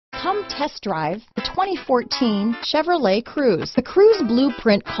Come test drive the 2014 Chevrolet Cruze. The Cruze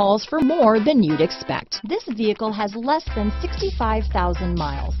blueprint calls for more than you'd expect. This vehicle has less than 65,000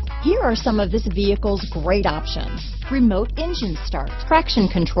 miles. Here are some of this vehicle's great options: remote engine start, traction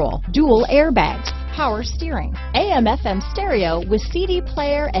control, dual airbags, power steering, AM/FM stereo with CD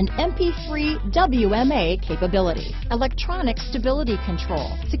player and MP3 WMA capability, electronic stability control,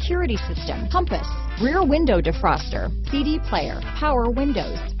 security system, compass, rear window defroster, CD player, power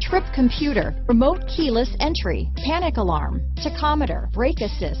windows, trip computer, remote keyless entry, panic alarm, tachometer, brake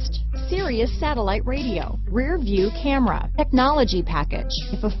assist, Sirius satellite radio, rear view camera, technology package.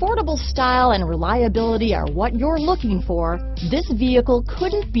 If affordable style and reliability are what you're looking for, this vehicle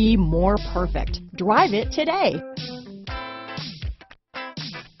couldn't be more perfect. Drive it today.